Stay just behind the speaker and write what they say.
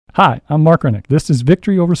Hi, I'm Mark Rennick. This is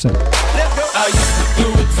Victory Over Sin. I used to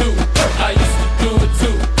do it too. I used to do it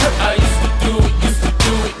too. I used to do it, used to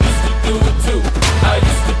do it, used to do it too. I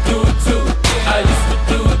used to do it too. I used to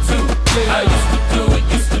do it too. I used to do it,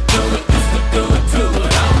 used to do it, used to do it too.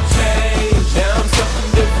 But I'm changed. Now I'm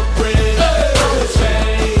something different. I'm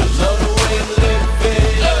changed. Love the way I'm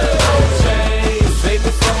living. I'm changed. Save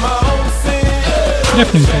me from my own sin. Good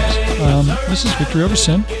afternoon, folks. This is Victory Over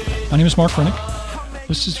Sin. My name is Mark Rennick.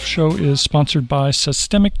 This show is sponsored by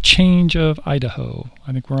Systemic Change of Idaho.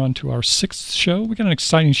 I think we're on to our 6th show. We got an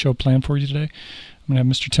exciting show planned for you today. I'm going to have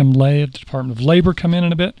Mr. Tim Leigh of the Department of Labor come in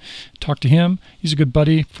a bit, talk to him. He's a good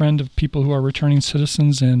buddy, friend of people who are returning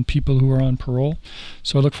citizens and people who are on parole.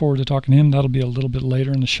 So I look forward to talking to him. That'll be a little bit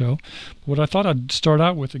later in the show. What I thought I'd start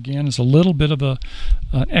out with again is a little bit of an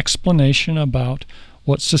explanation about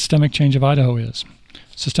what Systemic Change of Idaho is.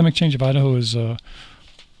 Systemic Change of Idaho is a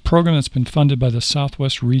program that's been funded by the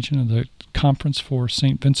Southwest region of the Conference for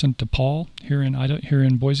St. Vincent de Paul here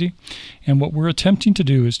in Boise. And what we're attempting to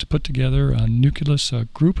do is to put together a nucleus, a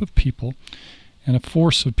group of people, and a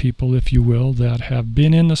force of people, if you will, that have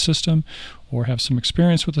been in the system or have some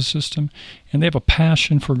experience with the system, and they have a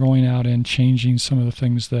passion for going out and changing some of the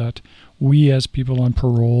things that we as people on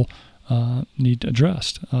parole need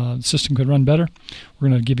addressed. The system could run better. We're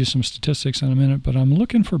going to give you some statistics in a minute, but I'm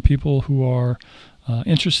looking for people who are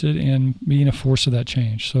interested in being a force of that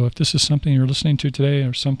change. So if this is something you're listening to today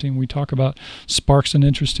or something we talk about sparks an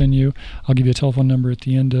interest in you, I'll give you a telephone number at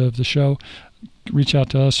the end of the show. Reach out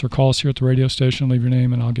to us or call us here at the radio station, leave your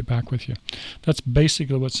name, and I'll get back with you. That's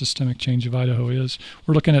basically what Systemic Change of Idaho is.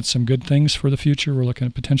 We're looking at some good things for the future. We're looking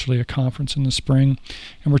at potentially a conference in the spring,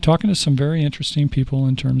 and we're talking to some very interesting people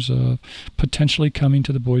in terms of potentially coming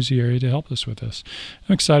to the Boise area to help us with this.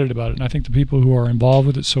 I'm excited about it, and I think the people who are involved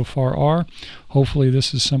with it so far are. Hopefully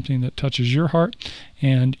this is something that touches your heart,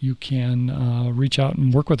 and you can reach out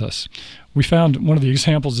and work with us. We found one of the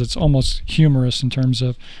examples that's almost humorous in terms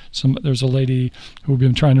of there's a lady who we've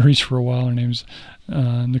been trying to reach for a while. Her name's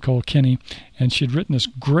Nicole Kinney, and she had written this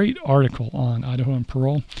great article on Idaho and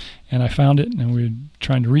parole, and I found it, and we were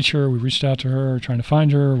trying to reach her. We reached out to her, trying to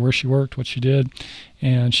find her, where she worked, what she did,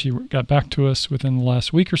 and she got back to us within the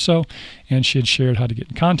last week or so, and she had shared how to get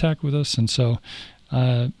in contact with us. And so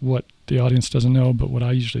what the audience doesn't know, but what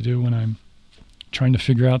I usually do when I'm trying to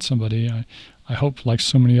figure out somebody, I hope, like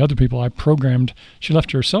so many other people, she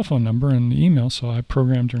left her cell phone number in the email, so I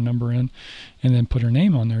programmed her number in and then put her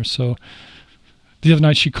name on there. So the other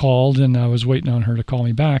night she called, and I was waiting on her to call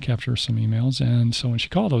me back after some emails, and so when she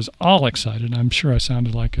called, I was all excited. I'm sure I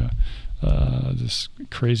sounded like this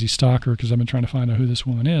crazy stalker because I've been trying to find out who this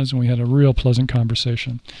woman is, and we had a real pleasant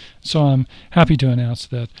conversation. So I'm happy to announce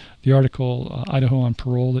that the article, Idaho on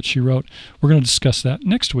Parole, that she wrote, we're going to discuss that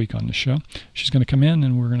next week on the show. She's going to come in,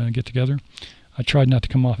 and we're going to get together. I tried not to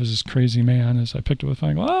come off as this crazy man as I picked up the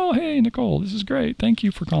phone and go, oh, hey, Nicole, this is great. Thank you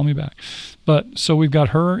for calling me back. But so we've got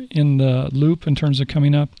her in the loop in terms of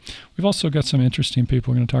coming up. We've also got some interesting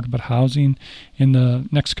people. We're going to talk about housing in the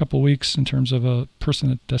next couple of weeks in terms of a person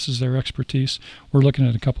that this is their expertise. We're looking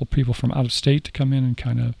at a couple of people from out of state to come in and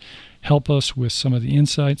kind of help us with some of the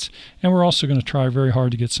insights. And we're also going to try very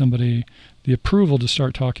hard to get somebody the approval to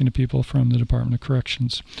start talking to people from the Department of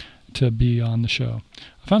Corrections to be on the show.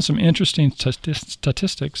 I found some interesting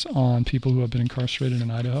statistics on people who have been incarcerated in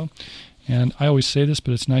Idaho. And I always say this,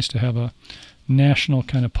 but it's nice to have a national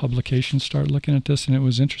kind of publication start looking at this, and it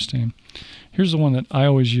was interesting. Here's the one that I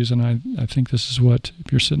always use, and I think this is what,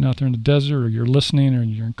 if you're sitting out there in the desert or you're listening or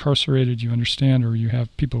you're incarcerated, you understand, or you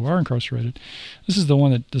have people who are incarcerated. This is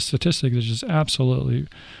the statistic that just absolutely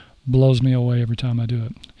blows me away every time I do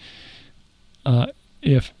it.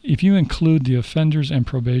 If you include the offenders and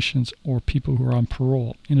probations or people who are on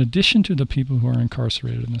parole, in addition to the people who are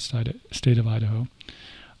incarcerated in the state of Idaho,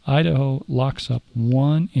 Idaho locks up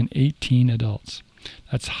 1 in 18 adults.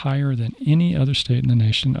 That's higher than any other state in the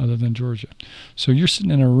nation other than Georgia. So you're sitting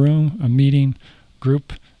in a room, a meeting,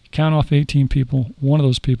 group, count off 18 people, one of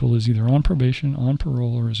those people is either on probation, on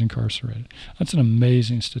parole, or is incarcerated. That's an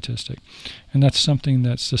amazing statistic. And that's something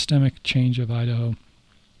that Systemic Change of Idaho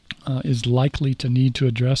is likely to need to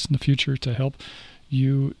address in the future to help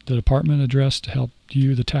you, the department, address, to help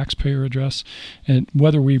you, the taxpayer, address, and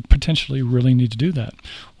whether we potentially really need to do that.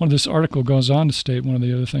 One of this article goes on to state one of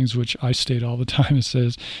the other things which I state all the time. It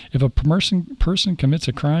says, if a person commits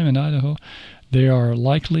a crime in Idaho, they are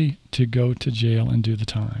likely to go to jail and do the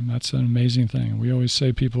time. That's an amazing thing. We always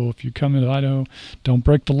say, people, if you come into Idaho, don't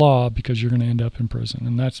break the law because you're going to end up in prison.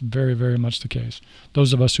 And that's very, very much the case.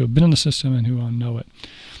 Those of us who have been in the system and who know it.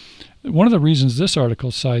 one of the reasons this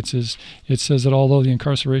article cites is it says that although the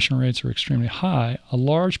incarceration rates are extremely high, a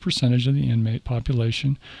large percentage of the inmate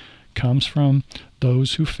population comes from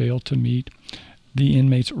those who fail to meet the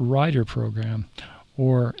inmate's rider program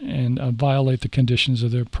and violate the conditions of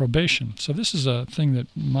their probation. So this is a thing that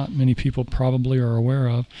not many people probably are aware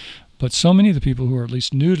of, but so many of the people who are at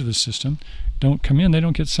least new to the system don't come in. They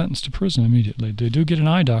don't get sentenced to prison immediately. They do get an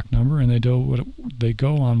IDOC number, and they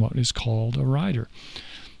go on what is called a rider.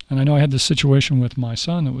 And I know I had this situation with my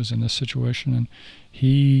son that was in this situation, and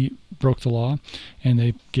he broke the law, and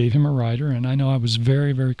they gave him a rider, and I know I was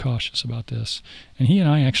very, very cautious about this. And he and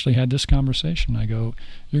I actually had this conversation. I go,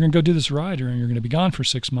 you're going to go do this rider, and you're going to be gone for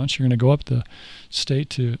 6 months. You're going to go up the state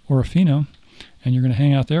to Orofino, and you're going to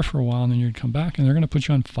hang out there for a while, and then you're going to come back, and they're going to put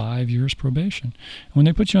you on 5 years probation. And when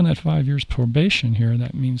they put you on that 5 years probation here,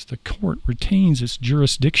 that means the court retains its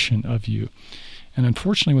jurisdiction of you. And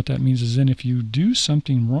unfortunately, what that means is then if you do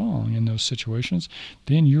something wrong in those situations,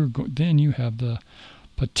 then you have the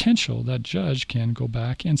potential that judge can go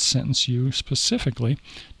back and sentence you specifically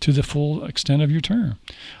to the full extent of your term.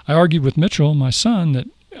 I argued with Mitchell, my son, that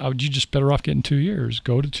you just better off getting 2 years.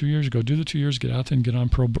 Go to 2 years, go do the 2 years, get out there and get on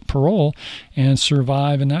parole and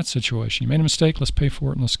survive in that situation. You made a mistake, let's pay for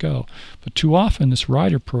it and let's go. But too often this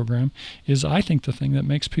rider program is, I think, the thing that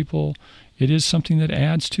makes people, it is something that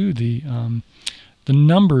adds to the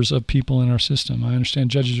numbers of people in our system. I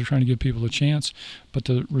understand judges are trying to give people a chance, but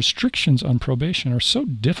the restrictions on probation are so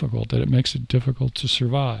difficult that it makes it difficult to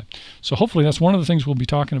survive. So hopefully that's one of the things we'll be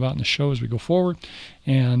talking about in the show as we go forward,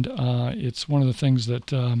 and it's one of the things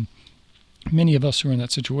that many of us who are in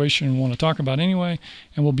that situation want to talk about anyway,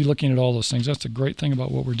 and we'll be looking at all those things. That's the great thing about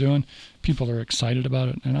what we're doing. People are excited about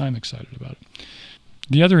it, and I'm excited about it.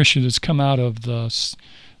 The other issue that's come out of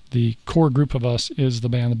the core group of us is the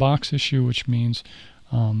ban the box issue, which means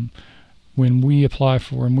when we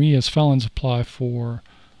as felons apply for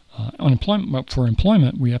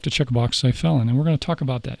employment, we have to check a box say felon. And we're going to talk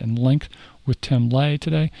about that in length with Tim Leigh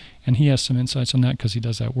today, and he has some insights on that because he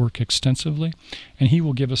does that work extensively, and he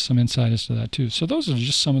will give us some insight as to that too. So those are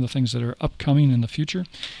just some of the things that are upcoming in the future,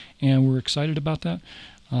 and we're excited about that.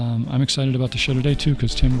 I'm excited about the show today too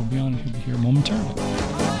because Tim will be on and he'll be here momentarily.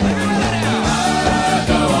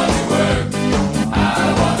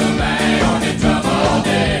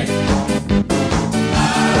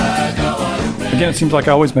 Again, it seems like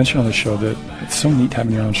I always mention on the show that it's so neat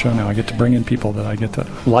having your own show now. I get to bring in people that I get to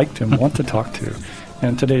like and want to talk to.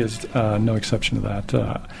 And today is no exception to that.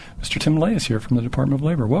 Mr. Tim Leigh is here from the Department of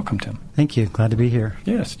Labor. Welcome, Tim. Thank you. Glad to be here.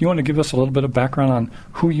 Yes. You want to give us a little bit of background on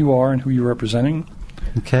who you are and who you're representing?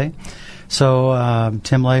 Okay. So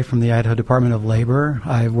Tim Leigh from the Idaho Department of Labor.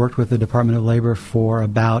 I've worked with the Department of Labor for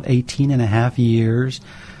about 18 and a half years,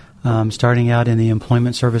 starting out in the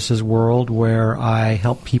employment services world where I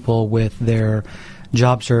help people with their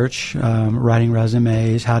job search, writing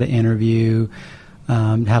resumes, how to interview,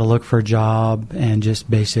 how to look for a job, and just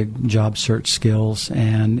basic job search skills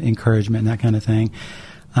and encouragement and that kind of thing.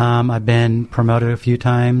 I've been promoted a few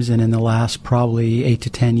times, and in the last probably 8 to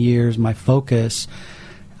 10 years, my focus,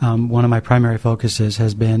 one of my primary focuses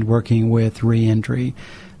has been working with reentry.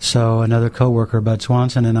 So another coworker, Bud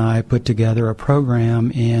Swanson, and I put together a program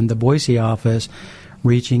in the Boise office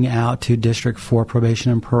reaching out to District 4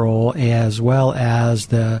 Probation and Parole as well as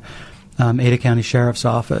the Ada County Sheriff's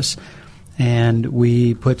Office. And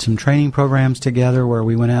we put some training programs together where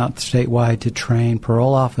we went out statewide to train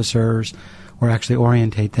parole officers or actually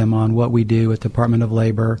orientate them on what we do with the Department of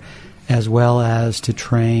Labor, as well as to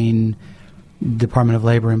train Department of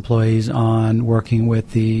Labor employees on working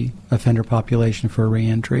with the offender population for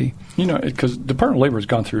reentry. You know, because Department of Labor has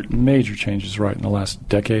gone through major changes right in the last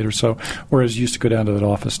decade or so, whereas you used to go down to that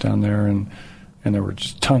office down there and there were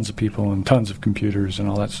just tons of people and tons of computers and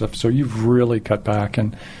all that stuff. So you've really cut back,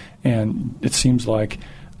 and it seems like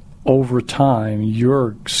over time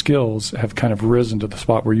your skills have kind of risen to the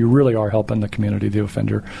spot where you really are helping the community, the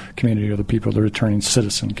offender community, or the people, the returning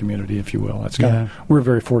citizen community, if you will. That's kind of, we're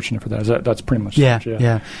very fortunate for that. That's pretty much yeah.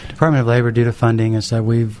 Department of Labor, due to funding, is that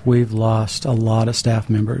we've lost a lot of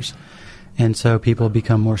staff members, and so people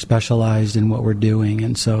become more specialized in what we're doing,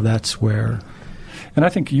 and so that's where. And I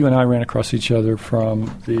think you and I ran across each other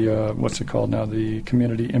from the, what's it called now, the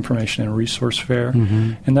Community Information and Resource Fair.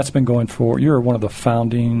 Mm-hmm. And that's been going for, you're one of the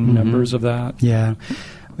founding members of that. Yeah.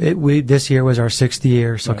 This year was our 6th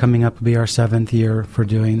year, so coming up will be our 7th year for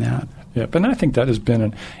doing that. Yeah, but I think that has been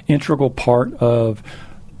an integral part of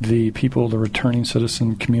the people, the returning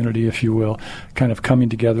citizen community, if you will, kind of coming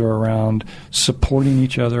together around supporting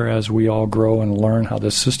each other as we all grow and learn how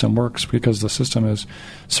this system works, because the system is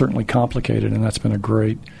certainly complicated, and that's been a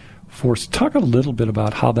great force. Talk a little bit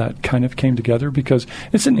about how that kind of came together, because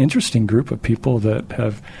it's an interesting group of people that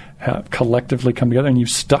have collectively come together, and you've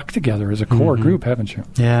stuck together as a core group, haven't you?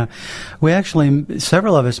 Yeah. We actually,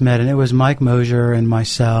 several of us met, and it was Mike Mosier and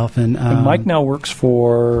myself. And Mike now works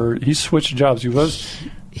he's switched jobs.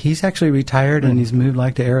 He's actually retired, and he's moved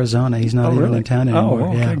to Arizona. He's not even in town anymore.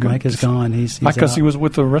 Okay, yeah, good. Mike is gone. He's because he was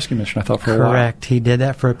with the rescue mission, I thought, for a while. Correct. He did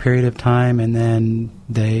that for a period of time, and then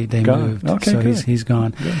they moved. Okay, so good. he's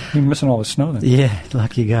gone. Good. You're missing all the snow then. Yeah,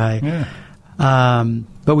 lucky guy. Yeah.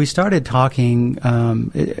 But we started talking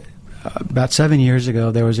about 7 years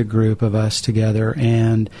ago. There was a group of us together,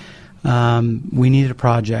 and we needed a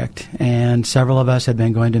project. And several of us had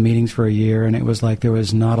been going to meetings for a year, and it was like there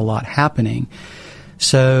was not a lot happening.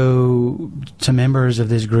 So some members of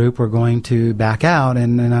this group were going to back out,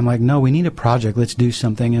 and I'm like, no, we need a project. Let's do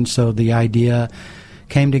something. And so the idea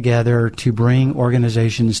came together to bring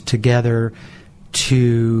organizations together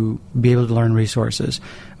to be able to learn resources.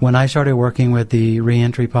 When I started working with the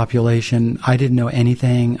reentry population, I didn't know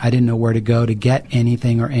anything. I didn't know where to go to get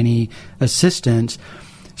anything or any assistance.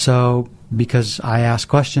 So because I ask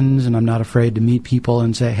questions and I'm not afraid to meet people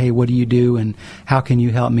and say, hey, what do you do and how can you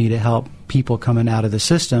help me to help people coming out of the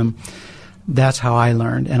system, that's how I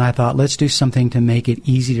learned. And I thought, let's do something to make it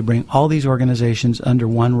easy to bring all these organizations under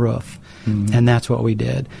one roof. And that's what we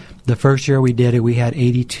did. The first year we did it, we had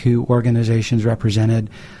 82 organizations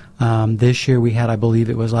represented. This year we had, I believe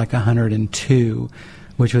it was 102,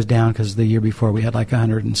 which was down because the year before we had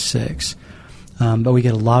 106. But we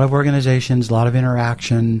get a lot of organizations, a lot of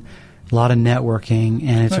interaction, a lot of networking,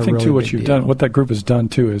 and it's a really big deal. I think, too, what you've done, what that group has done,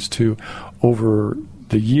 too, is to, over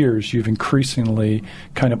the years, you've increasingly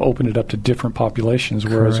kind of opened it up to different populations,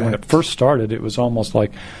 whereas Correct. when it first started, it was almost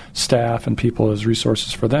like staff and people as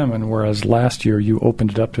resources for them, and whereas last year you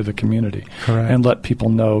opened it up to the community. Correct. And let people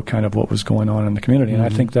know kind of what was going on in the community. And I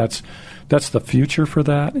think that's the future for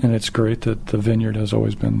that, and it's great that the Vineyard has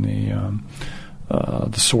always been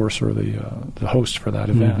the source or the host for that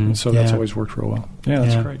event. And so that's always worked real well. Yeah,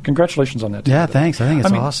 that's great. Congratulations on that. Yeah, thanks. I think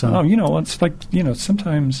it's awesome. It's like,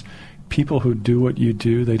 sometimes people who do what you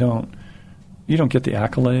do, you don't get the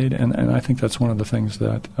accolade, and I think that's one of the things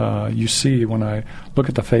that you see when I look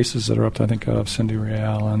at the faces that are up. I think of Cindy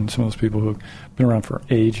Real and some of those people who've been around for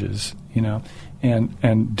ages,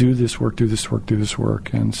 and do this work,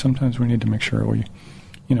 and sometimes we need to make sure we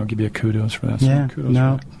give you a kudos for that. Yeah, so kudos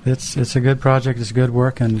for that. It's a good project. It's good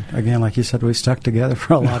work, and again, like you said, we stuck together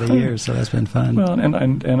for a lot of years, so that's been fun. Well,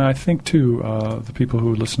 and I think too, the people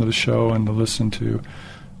who listen to the show and to listen to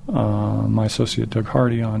my associate Doug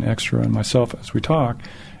Hardy on Extra and myself as we talk,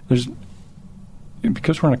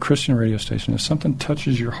 because we're on a Christian radio station, if something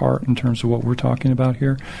touches your heart in terms of what we're talking about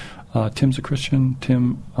here, Tim's a Christian.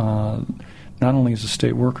 Tim not only is a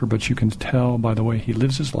state worker, but you can tell by the way he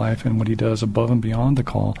lives his life and what he does above and beyond the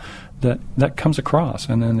call that comes across.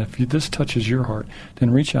 And then if this touches your heart,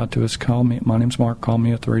 then reach out to us. Call me. My name's Mark. Call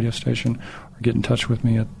me at the radio station or get in touch with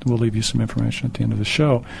me. We'll leave you some information at the end of the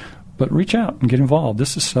show. But reach out and get involved.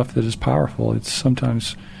 This is stuff that is powerful. It's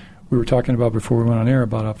sometimes, we were talking about before we went on air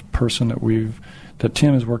about a person that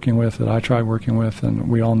Tim is working with, that I tried working with, and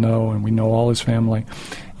we all know, and we know all his family.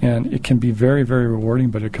 And it can be very, very rewarding,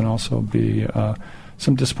 but it can also be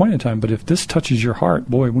some disappointing time. But if this touches your heart,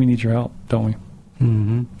 boy, we need your help, don't we?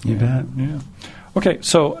 You bet. Yeah. Okay,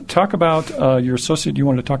 so talk about your associate. You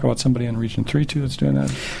wanted to talk about somebody in Region 3, too, that's doing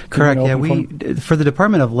that? Correct, yeah. For the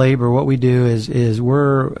Department of Labor, what we do is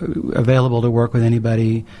we're available to work with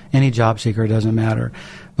anybody, any job seeker, it doesn't matter.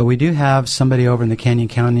 But we do have somebody over in the Canyon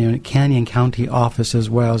County office as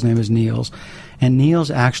well. His name is Niels. And Niels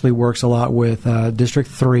actually works a lot with District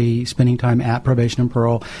 3, spending time at probation and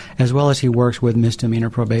parole, as well as he works with misdemeanor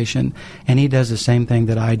probation. And he does the same thing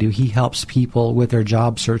that I do. He helps people with their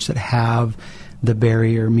job search that have the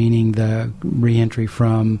barrier, meaning the reentry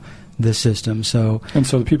from the system. So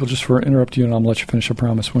the people, just for interrupt you, and I'll let you finish, I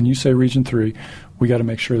promise. When you say Region 3, we got to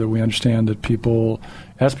make sure that we understand that people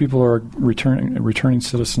are returning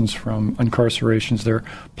citizens from incarcerations, they're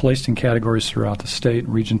placed in categories throughout the state.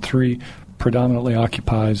 Region 3 predominantly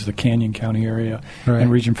occupies the Canyon County area, right. And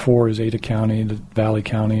Region 4 is Ada County, the Valley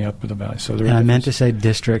County, up to the valley. So I meant to say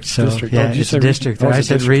district. So district. Yeah, it's district. I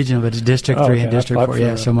said regional, but it's District 3 and District 4.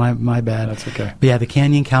 Yeah, so my bad. That's okay. But yeah, the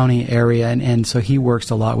Canyon County area, and so he works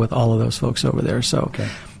a lot with all of those folks over there. So. Okay.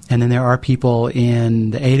 And then there are people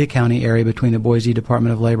in the Ada County area between the Boise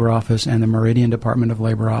Department of Labor office and the Meridian Department of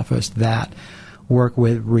Labor office that work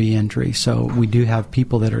with reentry. So we do have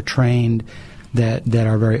people that are trained that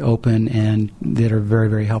are very open and that are very,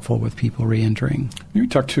 very helpful with people reentering. You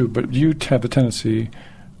talk too, but you have a tendency,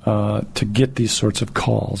 to get these sorts of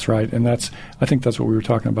calls, right? And I think that's what we were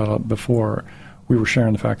talking about before. We were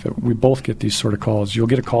sharing the fact that we both get these sort of calls. You'll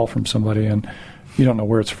get a call from somebody, and you don't know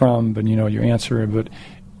where it's from, but you answer it. But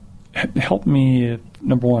help me,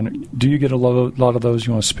 number one, do you get a lot of those?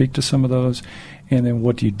 You want to speak to some of those? And then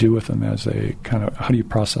what do you do with them as a how do you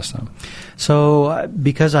process them? So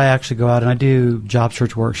because I actually go out and I do job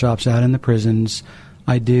search workshops out in the prisons,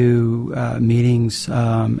 I do meetings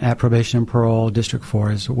at Probation and Parole District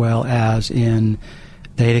 4 as well as in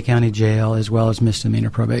the Ada County Jail as well as misdemeanor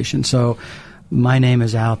probation. So my name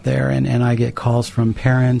is out there, and I get calls from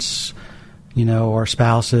parents, or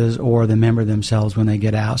spouses or the member themselves when they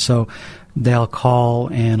get out. So they'll call,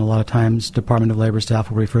 and a lot of times Department of Labor staff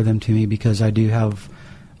will refer them to me because I do have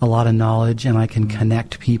a lot of knowledge, and I can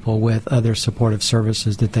connect people with other supportive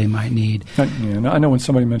services that they might need. I know when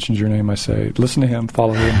somebody mentions your name, I say, listen to him,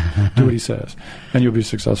 follow him, do what he says, and you'll be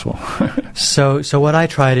successful. So what I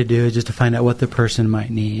try to do is just to find out what the person might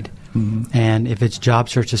need. Mm-hmm. And if it's job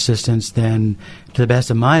search assistance, then to the best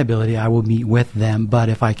of my ability, I will meet with them. But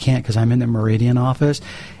if I can't, because I'm in the Meridian office,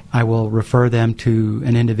 I will refer them to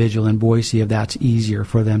an individual in Boise if that's easier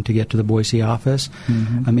for them to get to the Boise office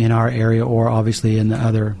in our area, or obviously in the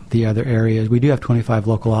other areas. We do have 25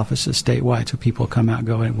 local offices statewide, so people come out,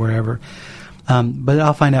 go wherever. But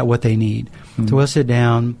I'll find out what they need. Mm-hmm. So we'll sit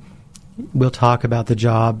down, we'll talk about the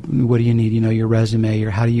job. What do you need? Your resume, or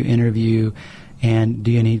how do you interview? And do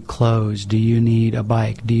you need clothes? Do you need a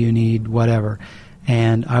bike? Do you need whatever?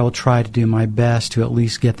 And I will try to do my best to at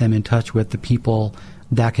least get them in touch with the people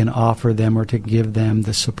that can offer them or to give them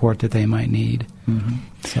the support that they might need. Mm-hmm.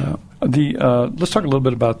 So let's talk a little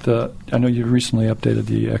bit about I know you recently updated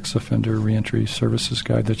the ex-offender reentry services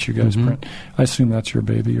guide that you guys print. I assume that's your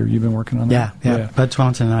baby, or you've been working on that? Yeah. Bud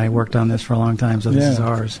Swanson and I worked on this for a long time, so this is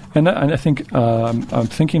ours. And I think I'm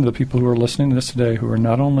thinking of the people who are listening to this today who are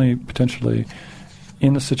not only potentially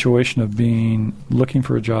in the situation of looking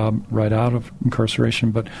for a job right out of incarceration,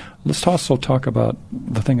 but let's also talk about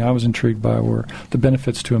the thing I was intrigued by were the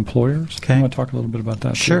benefits to employers. Okay. I want to talk a little bit about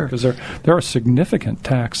that Sure. Because there are significant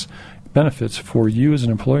tax benefits for you as an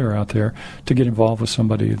employer out there to get involved with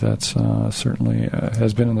somebody that's certainly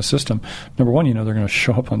has been in the system. Number one, they're going to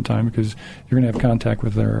show up on time because you're going to have contact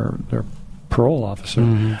with their parole officer.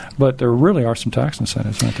 Mm-hmm. But there really are some tax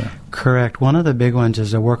incentives, aren't there? Correct. One of the big ones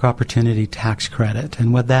is a work opportunity tax credit.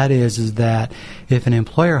 And what that is that if an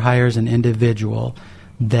employer hires an individual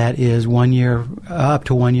that is up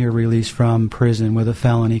to 1 year release from prison with a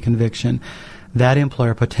felony conviction, that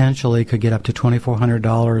employer potentially could get up to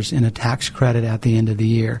 $2,400 in a tax credit at the end of the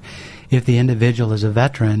year. If the individual is a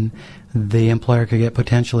veteran, the employer could get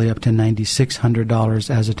potentially up to $9,600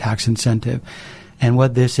 as a tax incentive. And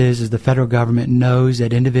what this is the federal government knows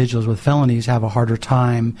that individuals with felonies have a harder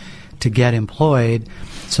time to get employed,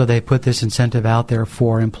 so they put this incentive out there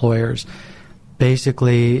for employers.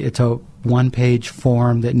 Basically, it's a one-page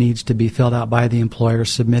form that needs to be filled out by the employer,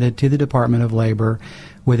 submitted to the Department of Labor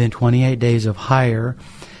within 28 days of hire,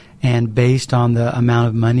 and based on the amount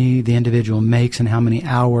of money the individual makes and how many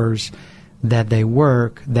hours that they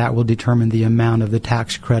work, that will determine the amount of the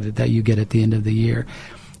tax credit that you get at the end of the year.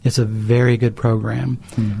 It's a very good program.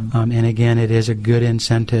 Mm-hmm. And again, it is a good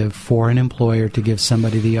incentive for an employer to give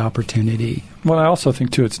somebody the opportunity. Well, I also think,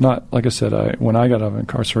 too, it's not, like I said, when I got out of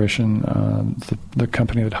incarceration, the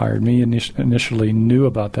company that hired me initially knew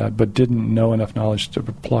about that, but didn't know enough knowledge to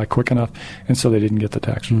apply quick enough, and so they didn't get the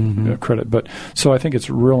tax credit. But so I think it's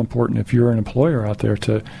real important if you're an employer out there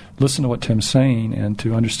to listen to what Tim's saying and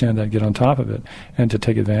to understand that, get on top of it, and to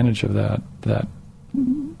take advantage of that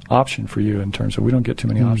option for you in terms of we don't get too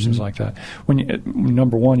many options like that.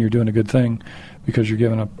 Number one, you're doing a good thing because you're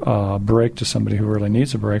giving a break to somebody who really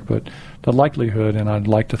needs a break, but the likelihood, and I'd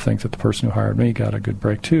like to think that the person who hired me got a good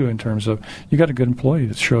break too, in terms of you got a good employee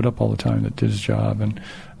that showed up all the time, that did his job and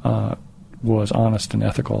was honest and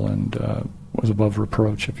ethical and was above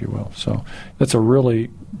reproach, if you will. So that's a really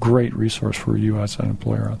great resource for you as an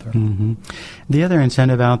employer out there. Mm-hmm. The other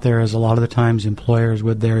incentive out there is a lot of the times employers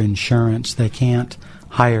with their insurance, they can't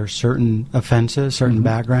hire certain offenses, certain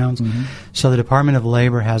backgrounds. Mm-hmm. So the Department of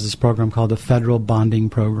Labor has this program called the Federal Bonding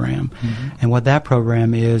Program. Mm-hmm. And what that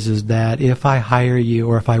program is that if I hire you,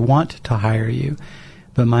 or if I want to hire you,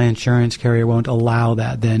 but my insurance carrier won't allow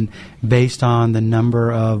that, then based on the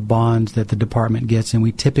number of bonds that the department gets, and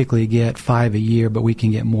we typically get 5 a year, but we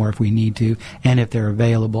can get more if we need to, and if they're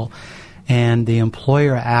available. And the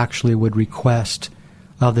employer actually would request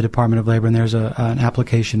of the Department of Labor, and there's an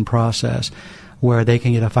application process, where they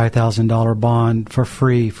can get a $5,000 bond for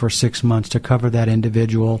free for 6 months to cover that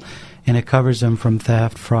individual, and it covers them from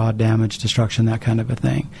theft, fraud, damage, destruction, that kind of a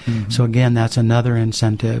thing. So again, that's another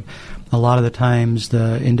incentive. A lot of the times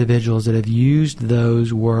the individuals that have used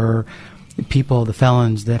those were people, the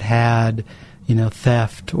felons that had,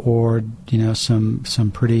 theft or,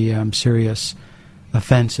 some pretty serious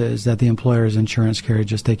offenses that the employer's insurance carrier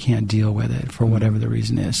they can't deal with it for whatever the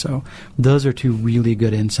reason is. So those are two really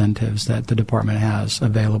good incentives that the department has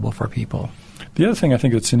available for people. The other thing I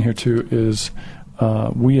think that's in here too is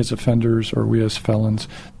we as offenders or we as felons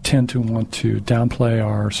tend to want to downplay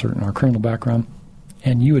our criminal background.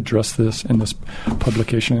 And you address this in this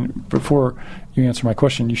publication. Before you answer my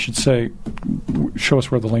question, you should show us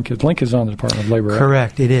where the link is. The link is on the Department of Labor. Right?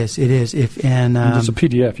 Correct. It is. There's a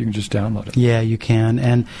PDF. You can just download it. Yeah, you can.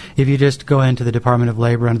 And if you just go into the Department of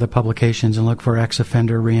Labor under the publications and look for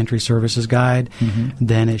Ex-Offender Reentry Services Guide,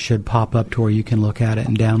 then it should pop up to where you can look at it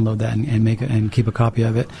and download that and make it and keep a copy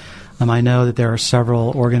of it. I know that there are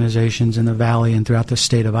several organizations in the Valley and throughout the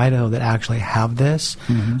state of Idaho that actually have this.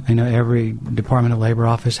 I know every Department of Labor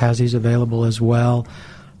office has these available as well.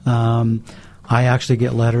 I actually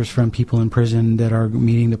get letters from people in prison that are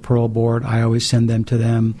meeting the parole board. I always send them to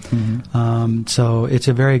them. So it's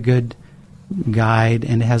a very good guide,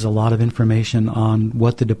 and it has a lot of information on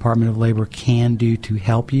what the Department of Labor can do to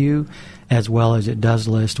help you, as well as it does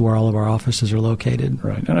list where all of our offices are located.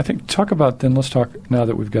 Right. And I think let's talk now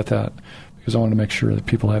that we've got that, because I want to make sure that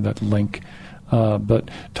people have that link. But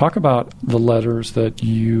talk about the letters that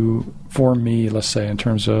you, for me, let's say, in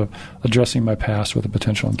terms of addressing my past with a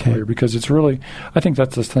potential employer, because it's really, I think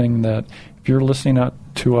that's the thing that if you're listening out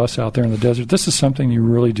to us out there in the desert, this is something you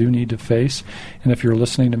really do need to face. And if you're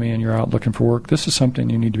listening to me and you're out looking for work, this is something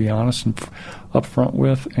you need to be honest and upfront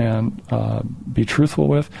with and be truthful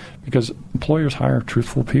with, because employers hire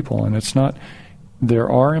truthful people. And it's not, there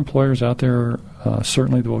are employers out there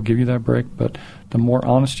certainly that will give you that break, but the more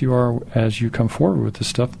honest you are as you come forward with this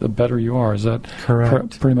stuff, the better you are. Is that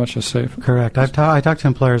correct? Pretty much a safe? Correct. I talk to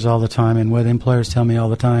employers all the time, and what employers tell me all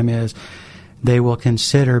the time is they will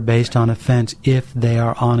consider based on offense if they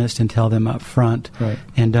are honest and tell them up front, right,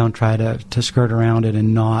 and don't try to skirt around it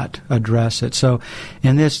and not address it. So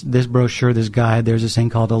in this brochure, this guide, there's this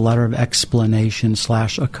thing called a letter of explanation /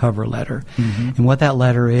 a cover letter. And what that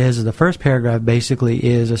letter is the first paragraph basically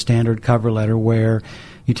is a standard cover letter where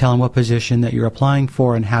you tell them what position that you're applying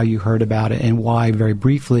for and how you heard about it and why, very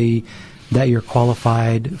briefly, that you're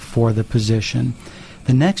qualified for the position.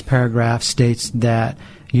 The next paragraph states that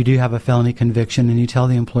you do have a felony conviction, and you tell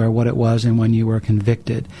the employer what it was and when you were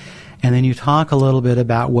convicted. And then you talk a little bit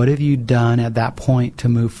about what have you done at that point to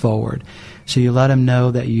move forward. So you let them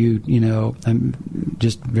know that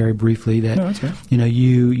just very briefly that,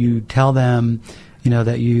 you tell them,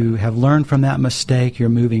 that you have learned from that mistake, you're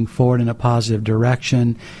moving forward in a positive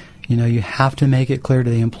direction. You have to make it clear to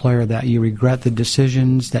the employer that you regret the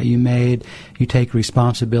decisions that you made. You take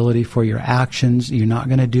responsibility for your actions. You're not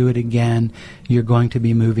going to do it again. You're going to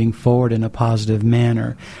be moving forward in a positive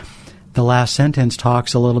manner. The last sentence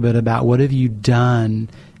talks a little bit about what have you done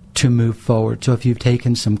to move forward. So if you've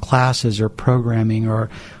taken some classes or programming or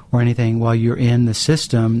anything while you're in the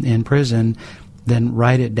system in prison, then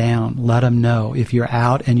write it down. Let them know. If you're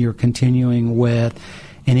out and you're continuing with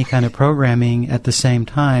any kind of programming at the same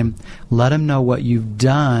time, let them know what you've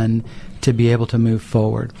done to be able to move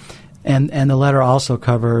forward. And the letter also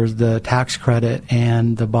covers the tax credit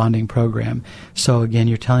and the bonding program. So again,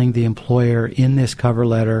 you're telling the employer in this cover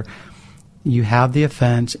letter, you have the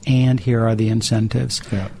offense and here are the incentives.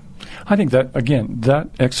 Yeah. I think that, again, that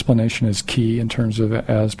explanation is key in terms of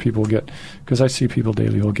as people because I see people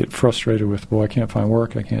daily who will get frustrated with, I can't find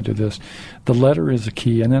work, I can't do this. The letter is the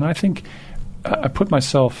key. And then I think I put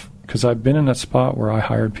myself, because I've been in that spot where I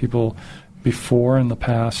hired people before in the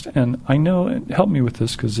past, and I know, help me with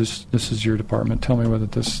this because this is your department. Tell me whether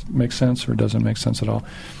this makes sense or doesn't make sense at all.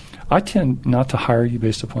 I tend not to hire you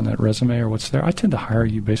based upon that resume or what's there. I tend to hire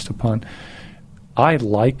you based upon, I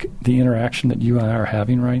like the interaction that you and I are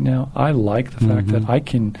having right now. I like the fact that I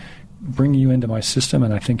can bring you into my system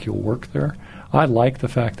and I think you'll work there. I like the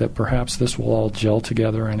fact that perhaps this will all gel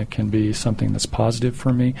together and it can be something that's positive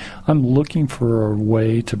for me. I'm looking for a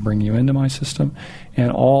way to bring you into my system,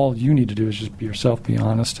 and all you need to do is just be yourself, be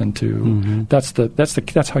honest, and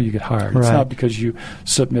that's how you get hired. Right. It's not because you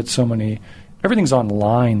submit so many. Everything's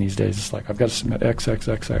online these days. It's like I've got to submit X,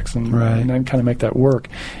 and then kind of make that work.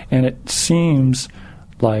 And it seems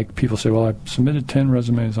like people say, well, I submitted 10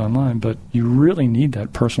 resumes online, but you really need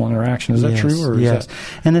that personal interaction. Is that true? Or yes.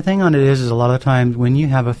 And the thing on it is a lot of times when you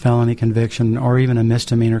have a felony conviction or even a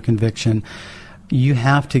misdemeanor conviction, you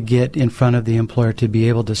have to get in front of the employer to be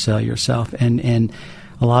able to sell yourself. And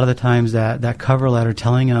a lot of the times that cover letter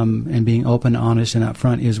telling them and being open, honest, and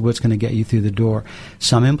upfront is what's going to get you through the door.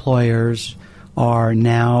 Some employers are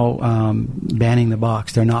now banning the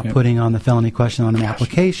box. They're not putting on the felony question on an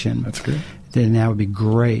application. That's good. And that would be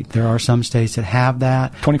great. There are some states that have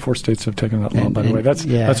that. 24 states have taken that law, by the way.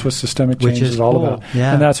 That's what systemic change is all about.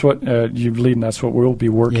 Yeah. And that's what you lead, and that's what we'll be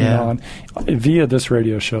working on. Via this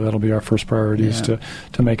radio show, that'll be our first priority is to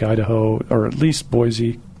make Idaho, or at least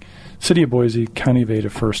Boise, City of Boise, County of Ada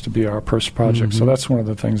first to be our first project. So that's one of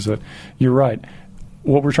the things that you're right.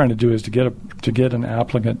 What we're trying to do is to get an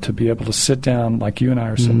applicant to be able to sit down like you and I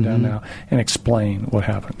are sitting down now and explain what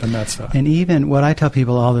happened, and that's that. And even what I tell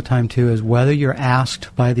people all the time too is whether you're asked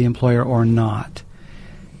by the employer or not,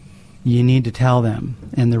 you need to tell them.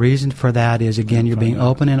 And the reason for that is, again, you're being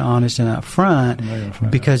open and honest and upfront,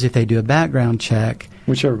 because if they do a background check,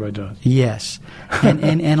 which everybody does. Yes. And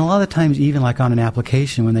a lot of the times, even like on an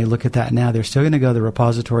application, when they look at that now, they're still going to go to the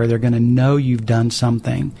repository. They're going to know you've done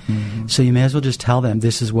something. So you may as well just tell them,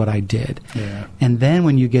 this is what I did. Yeah. And then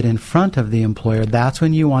when you get in front of the employer, that's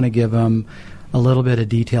when you want to give them a little bit of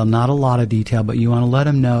detail, not a lot of detail, but you want to let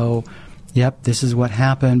them know, yep, this is what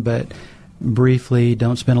happened, but briefly,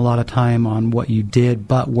 don't spend a lot of time on what you did,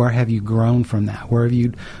 but where have you grown from that? What have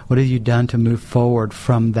you done to move forward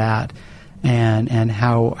from that? And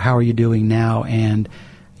how are you doing now? And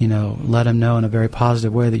let them know in a very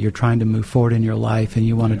positive way that you're trying to move forward in your life and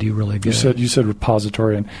you want to do really good. You said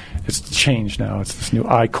repository, and it's changed now. It's this new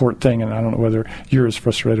iCourt thing, and I don't know whether you're as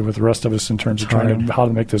frustrated with the rest of us in terms of trying to how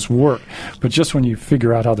to make this work. But just when you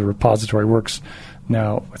figure out how the repository works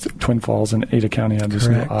now, Twin Falls and Ada County have this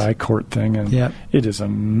new iCourt thing, and it is a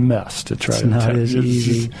mess to try it's to not as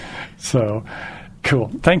easy. So cool.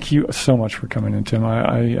 Thank you so much for coming in, Tim.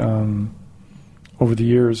 I over the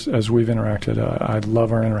years, as we've interacted, I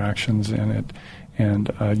love our interactions in it,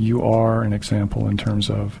 and you are an example in terms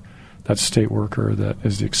of that state worker that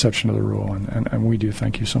is the exception to the rule, and we do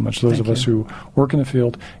thank you so much. Those of us who work in the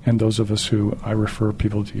field, and those of us who I refer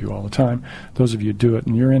people to you all the time, those of you who do it,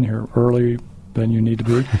 and you're in here early than you need to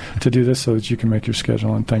be to do this so that you can make your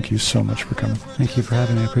schedule, and thank you so much for coming. Thank you for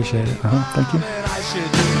having me. I appreciate it. Thank you. I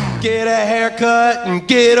should get a haircut and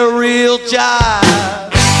get a real job.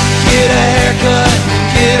 Get a haircut,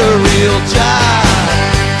 get a real job.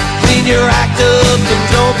 Clean your act up and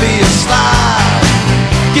don't be a slob.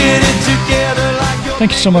 Get it together like you're...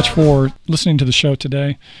 Thank you so much for listening to the show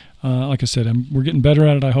today. Like I said, we're getting better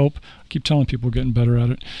at it, I hope. I keep telling people we're getting better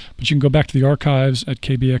at it. But you can go back to the archives at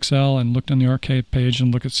KBXL and look on the archive page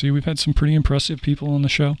and we've had some pretty impressive people on the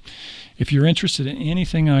show. If you're interested in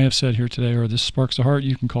anything I have said here today or this sparks a heart,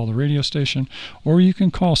 you can call the radio station or you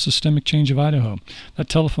can call Systemic Change of Idaho. That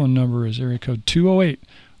telephone number is area code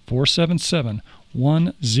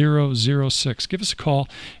 208-477-1006. Give us a call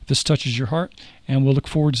if this touches your heart, and we'll look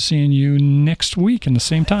forward to seeing you next week in the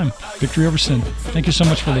same time. Victory over sin. Thank you so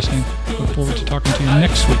much for listening. Look forward to talking to you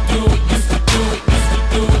next week.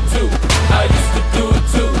 I used to do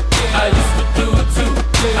it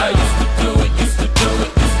too.